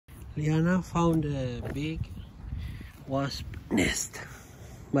Liana found a big wasp nest,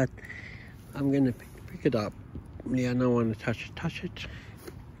 but I'm gonna pick it up. Liana wanna touch it.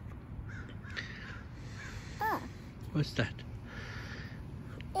 Oh. What's that?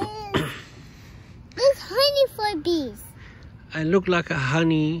 It's honey for bees. I look like a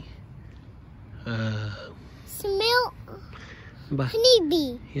honey. Smell But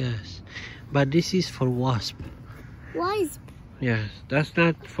honeybee. yes, but this is for wasp. Wasp. Yes, that's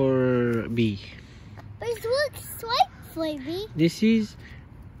not for bee. But it looks like for bee. This is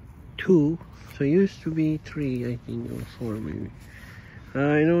 2, so it used to be 3, I think, or 4 maybe.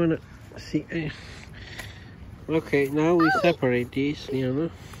 I don't wanna see. Okay, now we separate these. You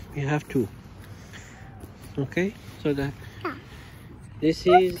know, we have 2. Okay, so that this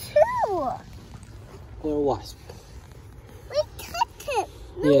is Two. for wasp. We cut it.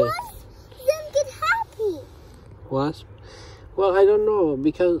 The Yes. wasp doesn't get happy. Wasp? Well, I don't know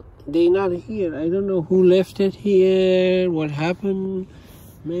because they're not here. I don't know who left it here, what happened.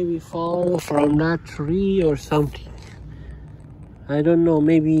 Maybe fall from that tree or something. I don't know.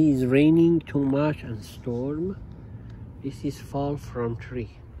 Maybe it's raining too much and storm. This is fall from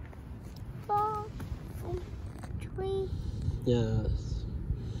tree. Fall from tree. Yes.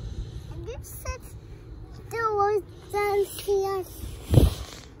 And this says there was down here.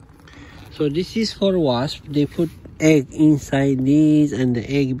 So this is for wasp. They put egg inside these and the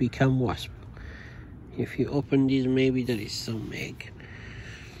egg become wasp. If you open these, maybe there is some egg.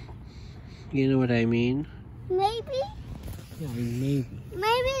 You know what I mean? Maybe. Yeah, maybe.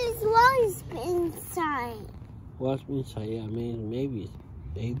 Maybe it's wasp inside. Wasp inside, yeah, maybe it's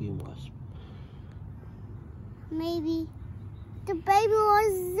baby wasp. Maybe the baby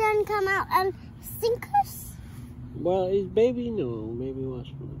wasp then come out and sink us. Well, it's baby, no, maybe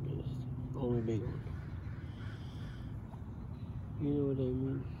wasp only big one. You know what I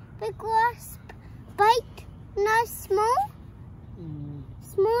mean? Big wasp bite, not small.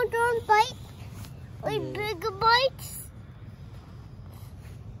 Small don't bite, with bigger bites.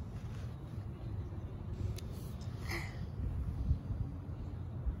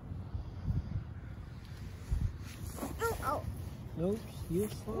 Oh. Oops, you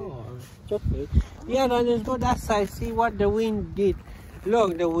fall. It's okay. Yeah, now let's go that side, see what the wind did.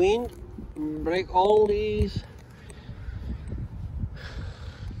 Look, the wind break all these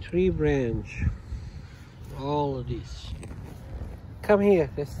tree branch. All of this. Come here,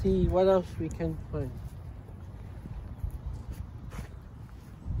 let's see what else we can find.